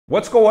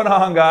What's going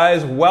on,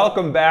 guys?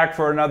 Welcome back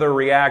for another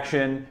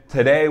reaction.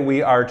 Today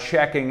we are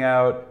checking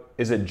out,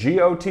 is it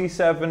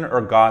Got7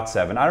 or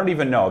Got7? I don't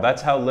even know.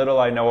 That's how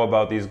little I know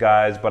about these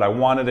guys, but I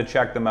wanted to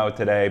check them out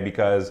today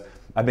because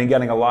I've been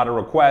getting a lot of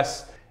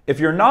requests. If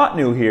you're not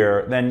new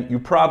here, then you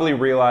probably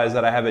realize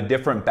that I have a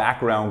different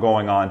background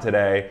going on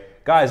today.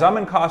 Guys, I'm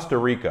in Costa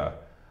Rica.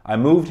 I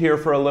moved here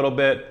for a little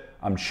bit.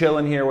 I'm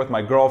chilling here with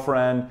my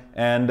girlfriend,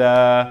 and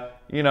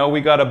you know, we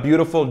got a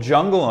beautiful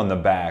jungle on the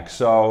back,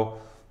 so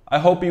I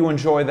hope you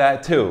enjoy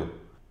that too.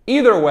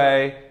 Either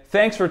way,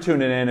 thanks for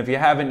tuning in. If you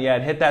haven't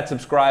yet, hit that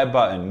subscribe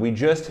button. We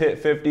just hit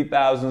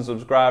 50,000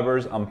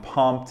 subscribers. I'm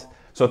pumped.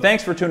 So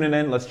thanks for tuning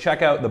in. Let's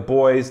check out the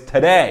boys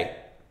today.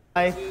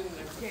 Hi.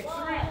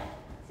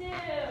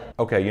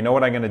 Okay, you know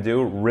what I'm gonna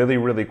do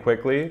really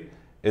quickly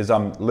is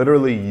I'm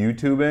literally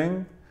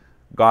YouTubing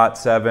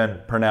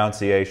Got7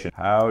 pronunciation.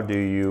 How do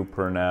you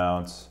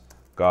pronounce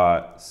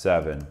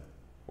Got7?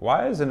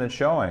 Why isn't it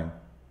showing?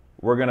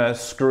 We're gonna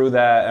screw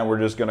that and we're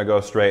just gonna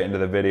go straight into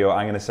the video.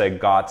 I'm gonna say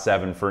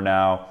Got7 for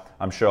now.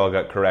 I'm sure I'll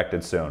get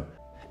corrected soon.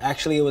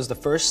 Actually, it was the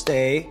first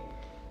day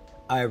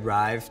I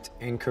arrived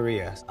in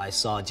Korea. I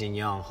saw Jin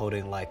Young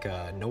holding like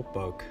a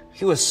notebook.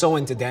 He was so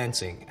into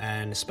dancing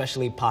and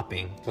especially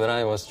popping. When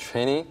I was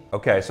training.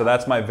 Okay, so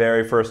that's my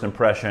very first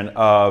impression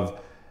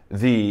of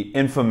the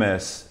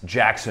infamous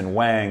Jackson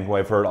Wang, who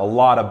I've heard a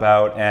lot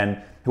about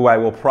and who I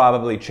will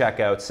probably check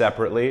out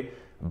separately.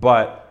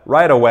 But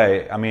right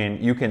away, I mean,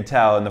 you can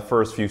tell in the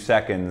first few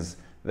seconds,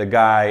 the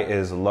guy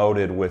is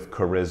loaded with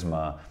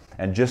charisma.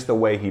 And just the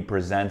way he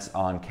presents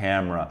on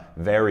camera,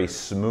 very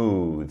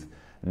smooth,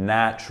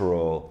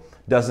 natural,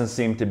 doesn't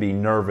seem to be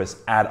nervous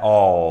at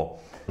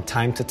all. From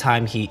time to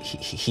time,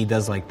 he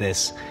does like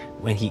this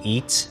when he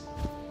eats.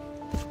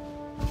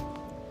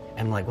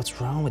 I'm like, what's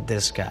wrong with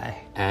this guy?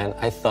 And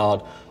I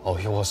thought, oh,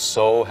 he was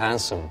so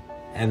handsome.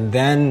 And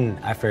then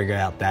I figured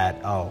out that,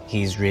 oh,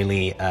 he's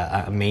really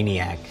a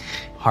maniac,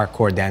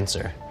 hardcore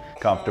dancer.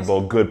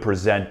 Comfortable, good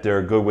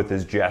presenter, good with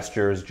his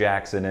gestures,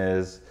 Jackson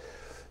is.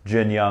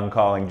 Jin Young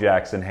calling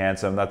Jackson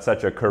handsome, that's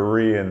such a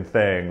Korean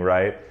thing,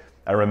 right?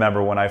 I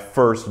remember when I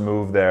first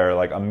moved there,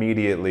 like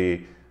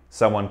immediately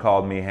someone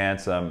called me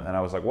handsome and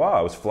I was like, wow,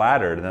 I was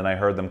flattered. And then I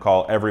heard them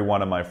call every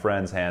one of my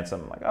friends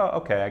handsome. I'm like, oh,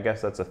 okay, I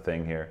guess that's a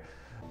thing here.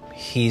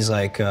 He's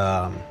like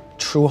a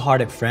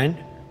true-hearted friend.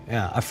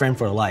 Yeah, a friend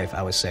for life,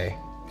 I would say.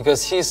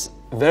 Because he's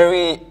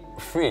very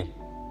free.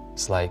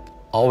 It's like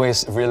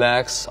always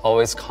relaxed,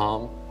 always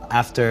calm.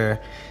 After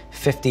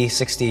 50,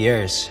 60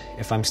 years,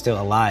 if I'm still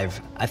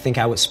alive, I think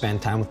I would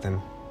spend time with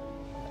him.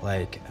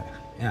 Like,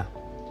 yeah.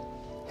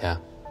 Yeah,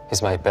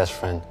 he's my best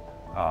friend.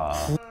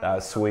 Aw,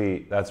 that's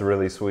sweet. That's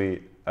really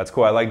sweet. That's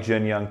cool. I like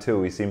Jin Young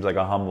too. He seems like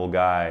a humble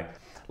guy.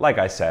 Like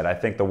I said, I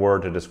think the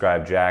word to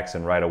describe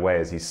Jackson right away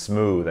is he's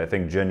smooth. I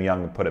think Jin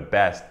Young put it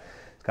best.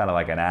 He's kind of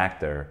like an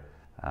actor.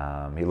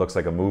 He looks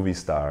like a movie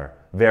star.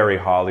 Very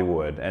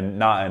Hollywood, and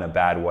not in a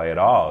bad way at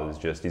all. It's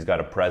just he's got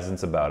a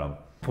presence about him.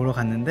 보러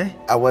갔는데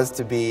I was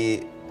to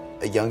be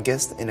a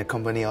youngest in a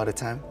company all the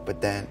time,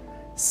 but then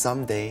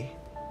someday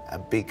a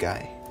big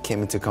guy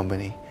came into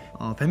company.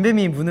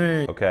 뱀뱀이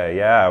문을 Okay,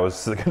 yeah, I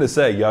was gonna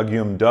say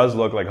Yeogyum does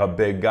look like a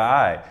big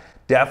guy.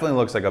 Definitely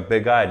looks like a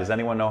big guy. Does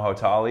anyone know how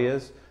tall he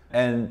is?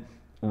 And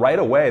right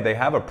away, they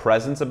have a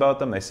presence about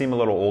them. They seem a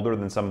little older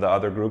than some of the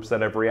other groups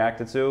that I've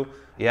reacted to.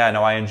 Yeah,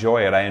 no, I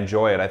enjoy it. I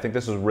enjoy it. I think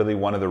this is really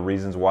one of the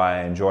reasons why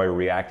I enjoy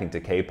reacting to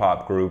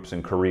K-pop groups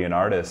and Korean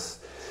artists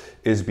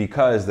is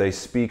because they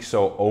speak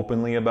so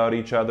openly about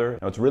each other.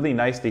 Now, it's really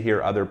nice to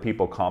hear other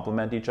people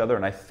compliment each other,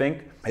 and I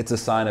think it's a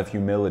sign of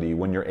humility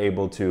when you're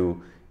able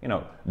to, you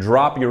know,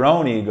 drop your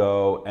own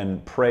ego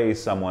and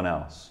praise someone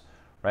else,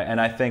 right? And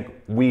I think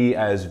we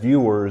as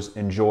viewers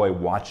enjoy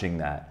watching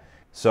that.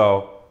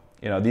 So,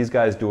 you know, these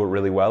guys do it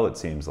really well, it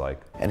seems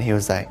like. And he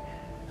was like,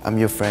 I'm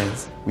your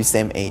friends, we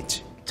same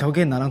age.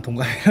 저게 나랑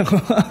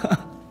동갑이라고.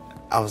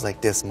 I was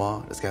like this small,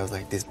 this guy was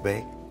like this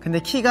big.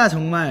 근데 키가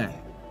정말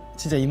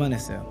진짜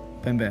이만했어요.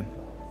 뱀뱀.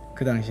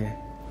 그 당시에.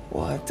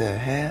 What the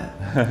hell?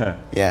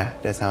 Yeah,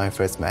 that's how I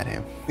first met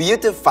him. We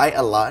used to fight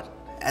a lot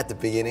at the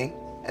beginning,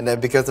 and then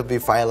because we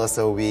fight a lot,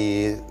 so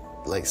we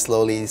like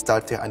slowly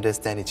start to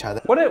understand each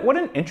other. What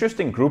an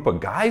interesting group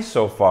of guys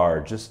so far.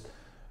 Just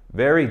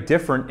very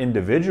different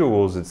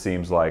individuals, it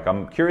seems like.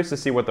 I'm curious to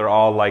see what they're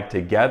all like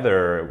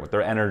together, what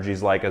their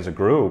energy's like as a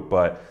group,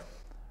 but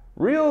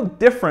real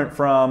different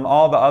from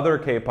all the other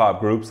K-pop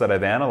groups that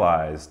I've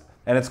analyzed.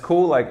 And it's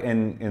cool, like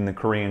in the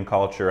Korean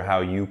culture, how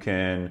you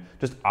can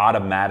just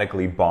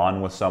automatically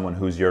bond with someone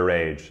who's your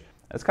age.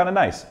 That's kind of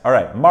nice. All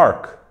right,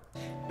 Mark.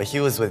 But he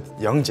was with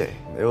Youngjae.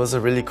 It was a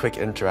really quick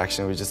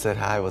interaction. We just said,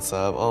 hi, what's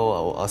up?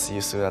 Oh, I'll see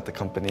you soon at the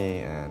company.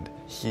 And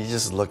he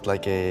just looked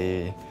like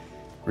a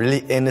really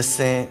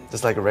innocent,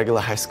 just like a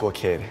regular high school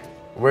kid.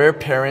 We're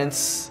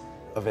parents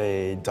of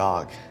a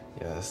dog,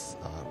 yes,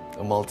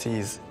 a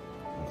Maltese.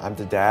 I'm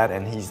the dad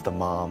and he's the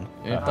mom.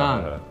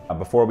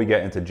 Before we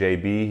get into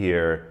JB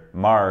here,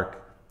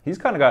 Mark, he's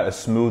kind of got a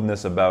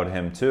smoothness about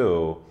him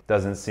too.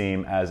 Doesn't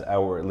seem as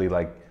outwardly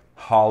like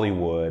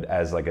Hollywood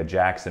as like a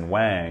Jackson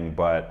Wang,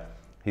 but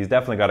He's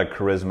definitely got a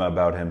charisma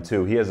about him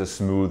too. He has a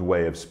smooth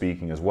way of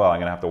speaking as well. I'm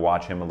gonna have to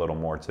watch him a little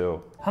more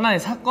too. 하나의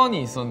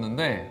사건이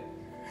있었는데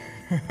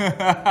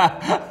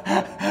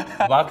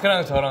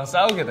마크랑 저랑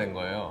싸우게 된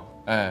거예요.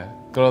 네,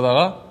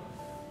 그러다가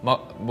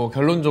뭐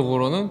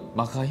결론적으로는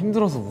마크가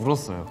힘들어서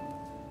울었어요.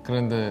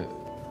 그런데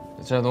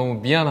제가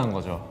너무 미안한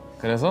거죠.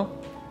 그래서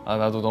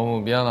나도 너무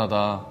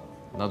미안하다.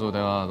 나도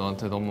내가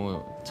너한테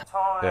너무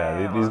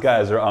Yeah, these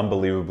guys are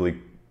unbelievably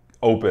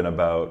open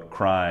about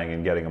crying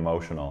and getting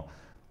emotional.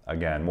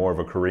 Again, more of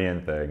a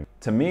Korean thing.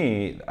 To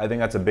me, I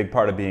think that's a big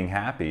part of being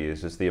happy,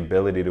 is just the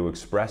ability to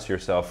express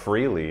yourself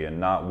freely and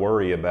not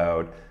worry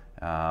about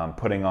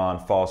putting on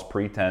false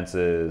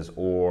pretenses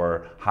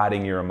or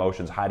hiding your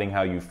emotions, hiding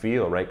how you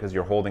feel, right? Because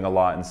you're holding a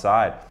lot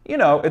inside. You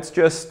know, it's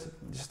just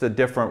a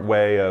different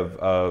way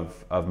of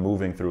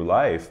moving through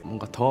life.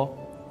 뭔가 더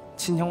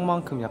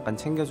친형만큼 약간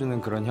챙겨주는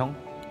그런 형?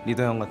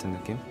 리더 형 같은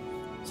느낌?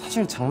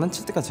 사실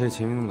장난칠 때가 제일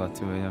재밌는 것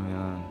같아요.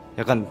 왜냐면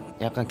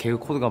약간 개그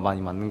코드가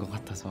많이 맞는 것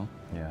같아서.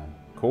 Yeah,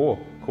 cool.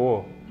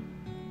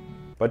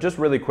 But just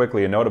really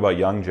quickly, a note about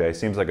Young Jae.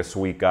 Seems like a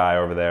sweet guy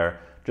over there.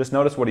 Just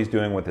notice what he's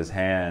doing with his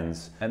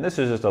hands. And this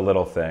is just a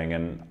little thing,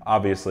 and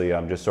obviously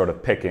I'm just sort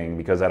of picking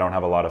because I don't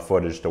have a lot of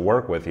footage to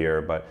work with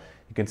here, but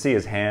you can see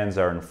his hands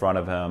are in front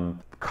of him,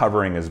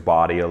 covering his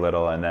body a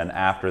little, and then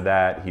after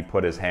that, he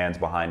put his hands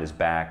behind his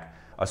back.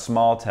 A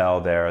small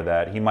tell there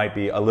that he might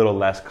be a little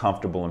less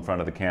comfortable in front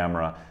of the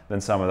camera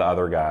than some of the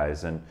other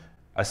guys. And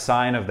a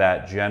sign of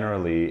that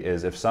generally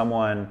is if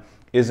someone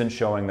isn't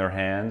showing their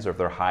hands, or if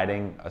they're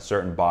hiding a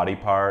certain body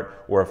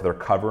part, or if they're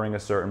covering a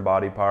certain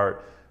body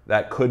part,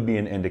 that could be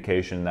an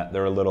indication that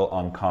they're a little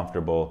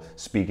uncomfortable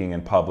speaking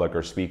in public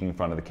or speaking in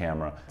front of the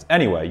camera.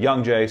 Anyway,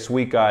 Young Jae,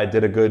 sweet guy,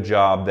 did a good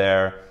job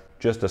there.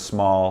 Just a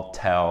small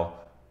tell.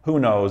 Who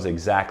knows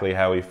exactly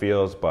how he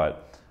feels,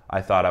 but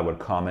I thought I would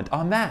comment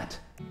on that.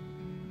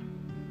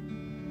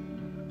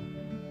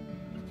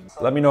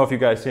 Let me know if you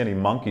guys see any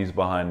monkeys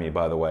behind me,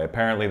 by the way.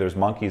 Apparently there's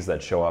monkeys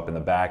that show up in the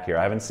back here.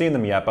 I haven't seen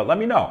them yet, but let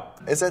me know.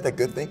 Is that a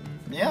good thing?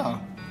 Yeah.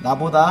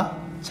 나보다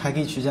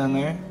자기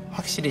주장을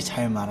확실히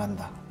잘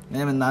말한다.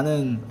 왜냐면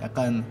나는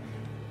약간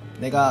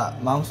내가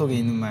마음속에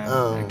있는 말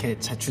이렇게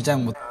잘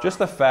주장 못. Just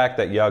the fact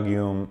that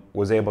Yeogyum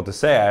was able to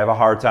say, I have a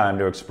hard time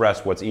to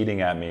express what's eating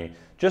at me.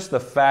 Just the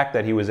fact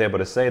that he was able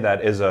to say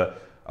that is a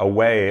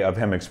way of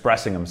him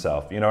expressing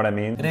himself. You know what I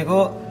mean?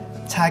 그리고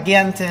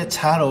자기한테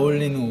잘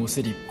어울리는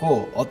옷을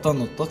입고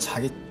어떤 옷도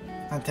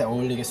자기한테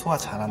어울리게 소화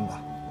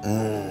잘한다.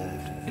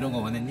 이런 거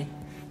원했니?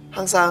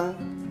 항상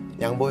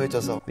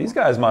양보해줘서. These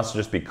guys must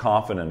just be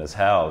confident as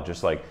hell.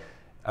 Just like,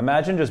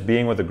 imagine just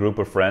being with a group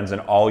of friends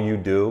and all you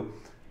do,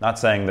 not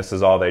saying this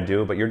is all they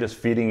do, but you're just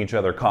feeding each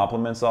other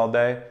compliments all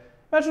day.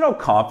 Imagine how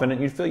confident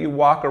you'd feel. You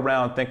walk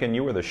around thinking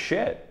you were the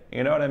shit.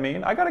 You know what I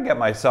mean? I gotta get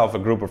myself a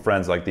group of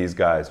friends like these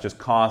guys, just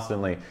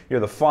constantly. You're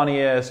the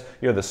funniest,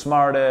 you're the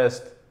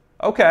smartest.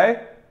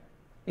 Okay,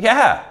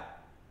 yeah.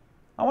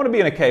 I wanna be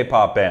in a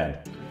K-pop band.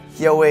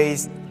 He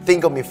always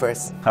think of me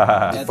first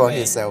before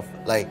himself.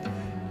 Like,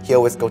 he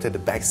always go to the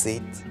back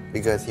seat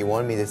because he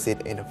want me to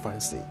sit in the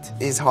front seat.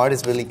 His heart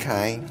is really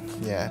kind.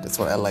 Yeah, that's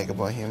what I like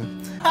about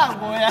him.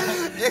 뭐야?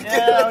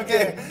 Yeah,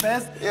 okay.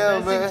 Best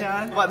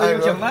칭찬. 너 이거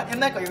기억나?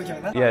 옛날 거 이거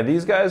기억나? Yeah,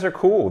 these guys are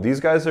cool. These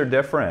guys are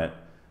different.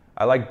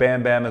 I like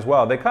Bam Bam as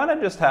well. They kind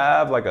of just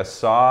have like a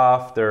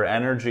softer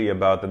energy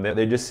about them.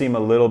 They just seem a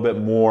little bit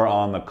more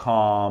on the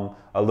calm,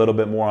 a little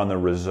bit more on the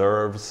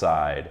reserved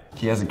side.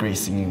 He has a great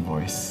singing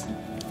voice.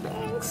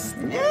 Thanks.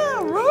 Yeah,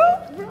 bro.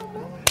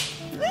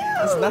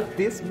 Yeah. It's not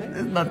this, man.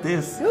 It's not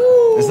this.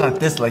 It's not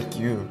this like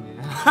you.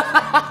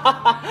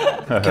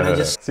 Can I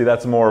just... See,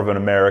 that's more of an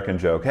American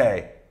joke.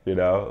 Hey, you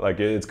know, like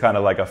it's kind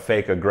of like a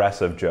fake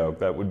aggressive joke.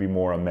 That would be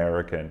more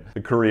American.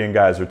 The Korean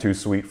guys are too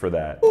sweet for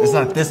that. It's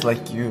not this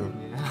like you.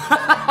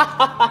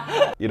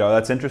 You know,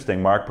 that's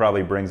interesting. Mark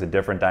probably brings a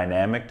different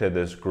dynamic to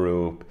this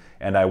group,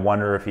 and I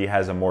wonder if he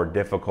has a more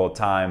difficult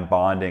time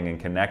bonding and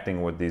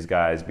connecting with these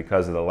guys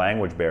because of the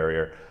language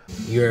barrier.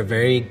 You're a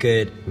very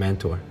good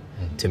mentor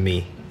to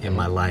me in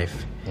my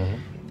life.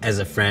 As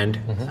a friend,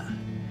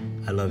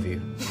 I love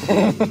you.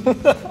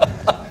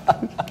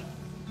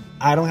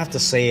 I don't have to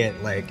say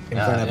it like in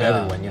front of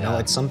everyone, you know?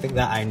 It's something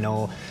that I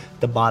know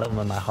the bottom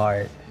of my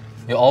heart.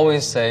 You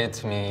always say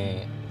to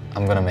me,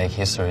 I'm gonna make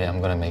history, I'm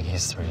gonna make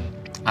history.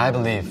 I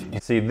believe.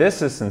 See,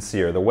 this is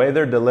sincere. The way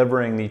they're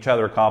delivering each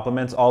other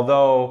compliments,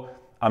 although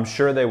I'm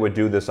sure they would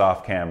do this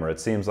off camera. It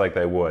seems like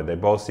they would. They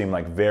both seem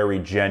like very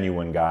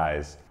genuine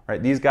guys,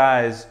 right? These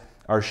guys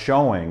are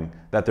showing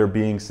that they're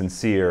being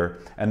sincere,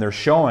 and they're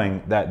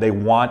showing that they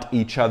want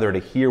each other to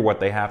hear what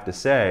they have to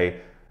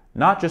say,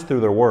 not just through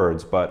their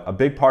words, but a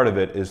big part of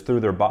it is through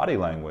their body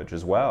language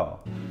as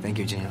well. Thank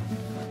you, Jin.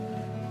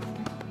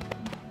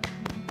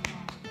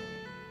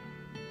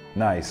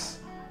 Nice.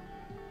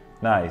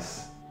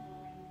 Nice.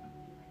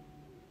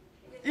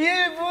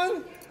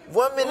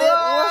 1 minute.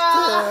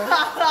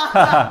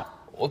 What?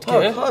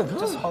 어떻게?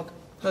 Just hug.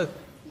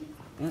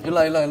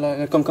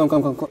 일라. Come.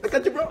 I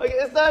got you, bro.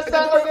 Okay,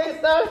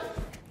 start.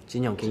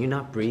 Jin Young, can you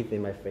not breathe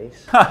in my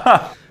face?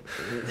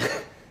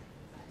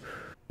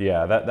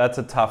 Yeah, that's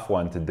a tough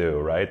one to do,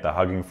 right? The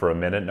hugging for a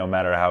minute, no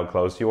matter how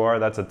close you are,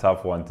 that's a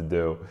tough one to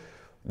do.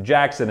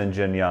 Jackson and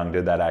Jin Young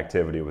did that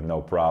activity with no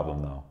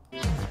problem, though.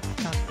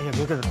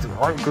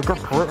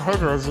 그거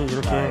해줘야지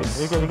이렇게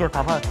이게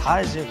봐봐 다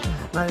해야지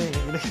나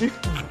이렇게.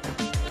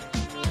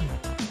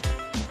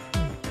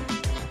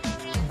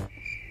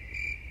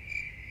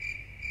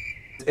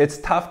 It's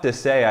tough to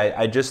say.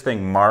 I just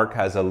think Mark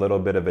has a little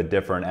bit of a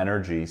different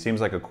energy. Seems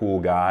like a cool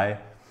guy.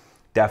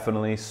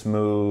 Definitely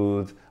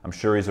smooth. I'm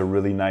sure he's a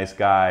really nice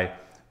guy.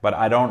 But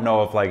I don't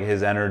know if like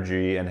his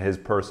energy and his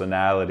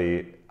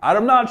personality,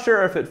 I'm not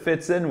sure if it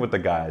fits in with the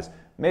guys.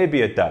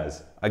 Maybe it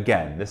does.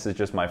 Again, this is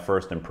just my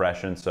first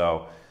impression,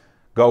 so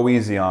go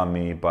easy on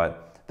me,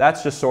 but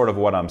that's just sort of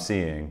what I'm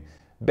seeing.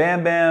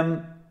 Bam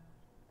Bam,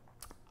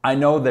 I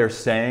know they're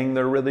saying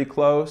they're really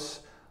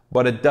close,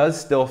 but it does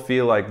still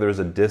feel like there's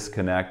a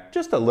disconnect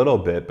just a little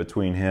bit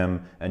between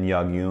him and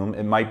Yeogyum.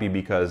 It might be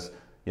because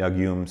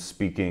Yeogyum's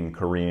speaking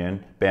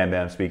Korean, Bam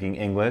Bam speaking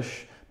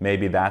English.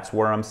 Maybe that's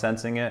where I'm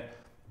sensing it.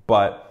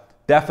 But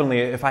definitely,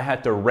 if I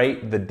had to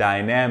rate the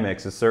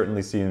dynamics, it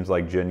certainly seems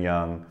like Jin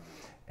Young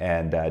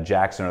and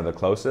Jackson are the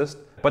closest.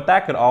 But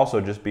that could also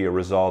just be a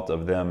result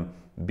of them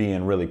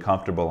being really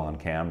comfortable on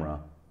camera.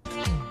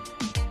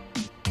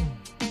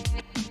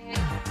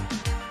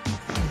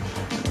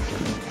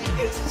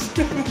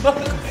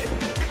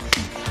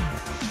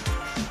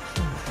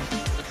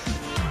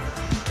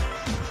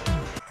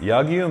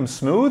 Yeogyum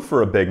smooth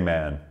for a big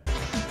man.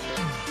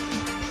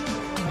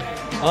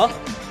 Huh?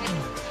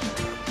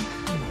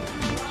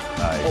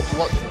 Nice.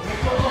 What?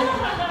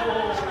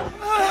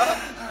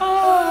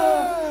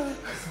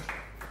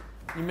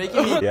 You're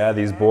making me. Yeah,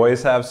 these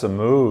boys have some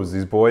moves.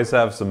 These boys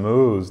have some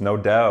moves, no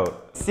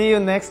doubt. See you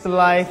next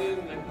life.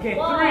 Okay,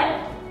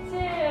 1, 2,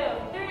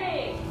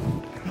 3.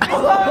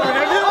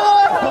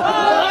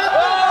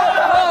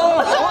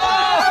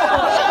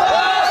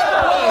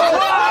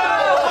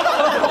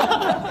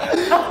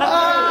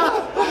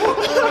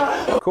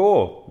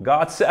 Cool.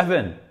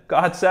 Got7.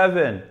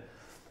 Got7.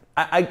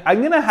 I'm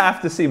going to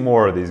have to see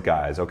more of these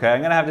guys, okay? I'm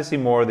going to have to see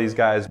more of these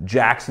guys.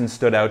 Jackson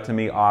stood out to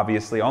me,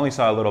 obviously. I only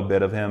saw a little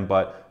bit of him,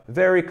 but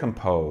very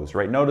composed,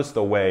 right? Notice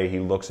the way he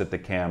looks at the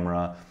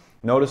camera.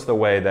 Notice the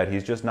way that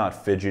he's just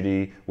not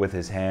fidgety with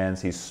his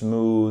hands. He's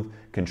smooth,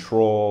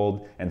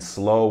 controlled, and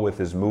slow with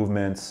his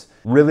movements.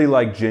 Really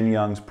like Jin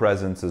Young's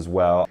presence as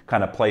well.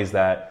 Kind of plays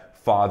that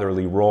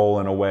fatherly role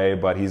in a way,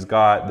 but he's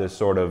got this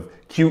sort of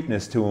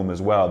cuteness to him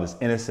as well, this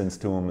innocence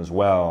to him as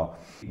well.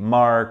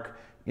 Mark,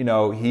 you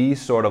know,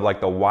 he's sort of like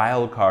the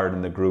wild card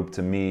in the group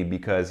to me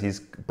because he's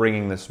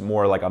bringing this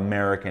more like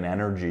American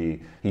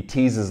energy. He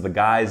teases the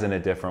guys in a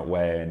different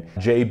way. And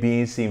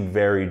JB seemed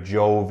very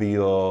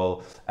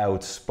jovial,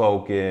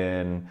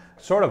 outspoken,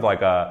 sort of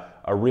like a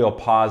real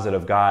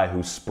positive guy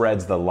who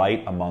spreads the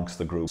light amongst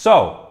the group.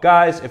 So,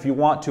 guys, if you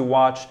want to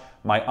watch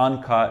my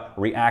uncut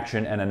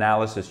reaction and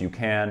analysis, you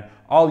can.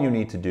 All you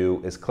need to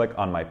do is click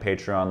on my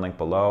Patreon link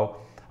below.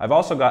 I've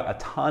also got a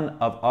ton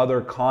of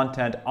other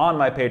content on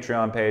my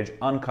Patreon page,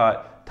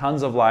 uncut,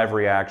 tons of live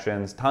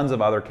reactions, tons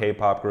of other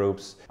K-pop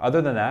groups.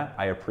 Other than that,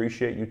 I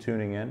appreciate you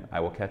tuning in. I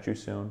will catch you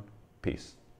soon. Peace.